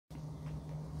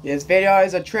This video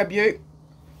is a tribute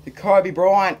to Kobe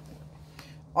Bryant.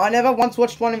 I never once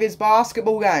watched one of his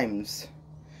basketball games.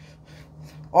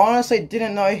 Honestly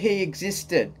didn't know he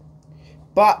existed.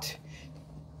 But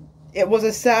it was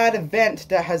a sad event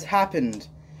that has happened.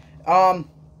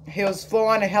 He was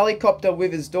flying a helicopter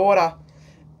with his daughter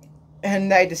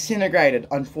and they disintegrated,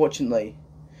 unfortunately.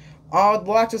 I would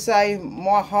like to say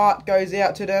my heart goes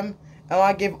out to them and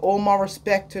I give all my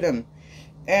respect to them.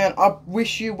 And I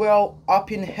wish you well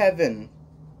up in heaven.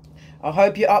 I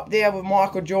hope you're up there with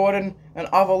Michael Jordan and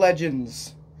other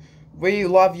legends. We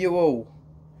love you all.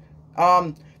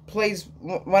 Please,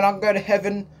 when I go to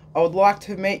heaven, I would like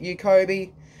to meet you,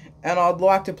 Kobe. And I'd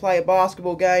like to play a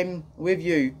basketball game with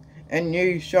you. And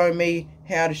you show me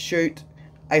how to shoot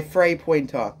a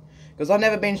three-pointer. Because I've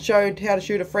never been showed how to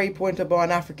shoot a three-pointer by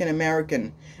an African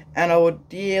American. And I would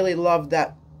dearly love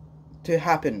that to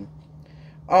happen.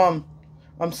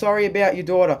 I'm sorry about your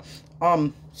daughter.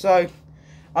 So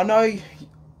I know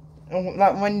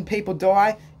like when people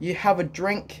die, you have a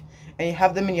drink and you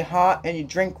have them in your heart and you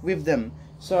drink with them.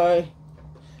 So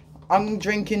I'm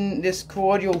drinking this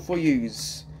cordial for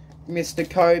yous, Mr.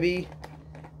 Kobe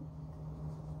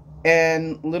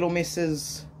and little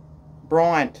Mrs.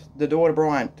 Bryant, the daughter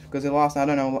Bryant, because her last name, I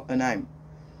don't know her name.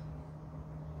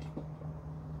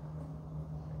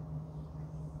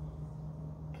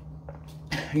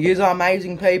 Yous are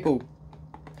amazing people,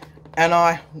 and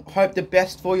I hope the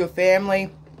best for your family.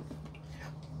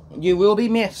 You will be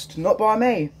missed, not by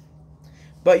me,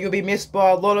 but you'll be missed by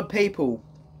a lot of people.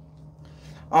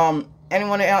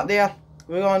 Anyone out there,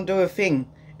 we're going to do a thing.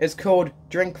 It's called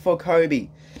Drink for Kobe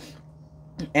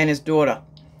and his daughter.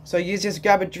 So you just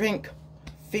grab a drink,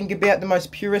 think about the most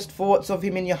purest thoughts of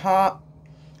him in your heart,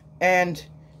 and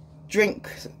drink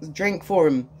for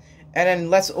him. And then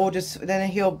let's all then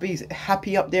he'll be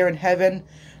happy up there in heaven,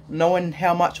 knowing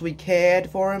how much we cared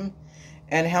for him,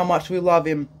 and how much we love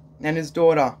him, and his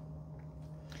daughter.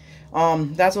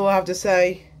 That's all I have to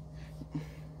say.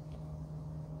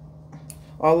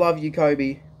 I love you,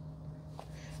 Kobe.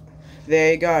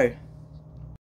 There you go.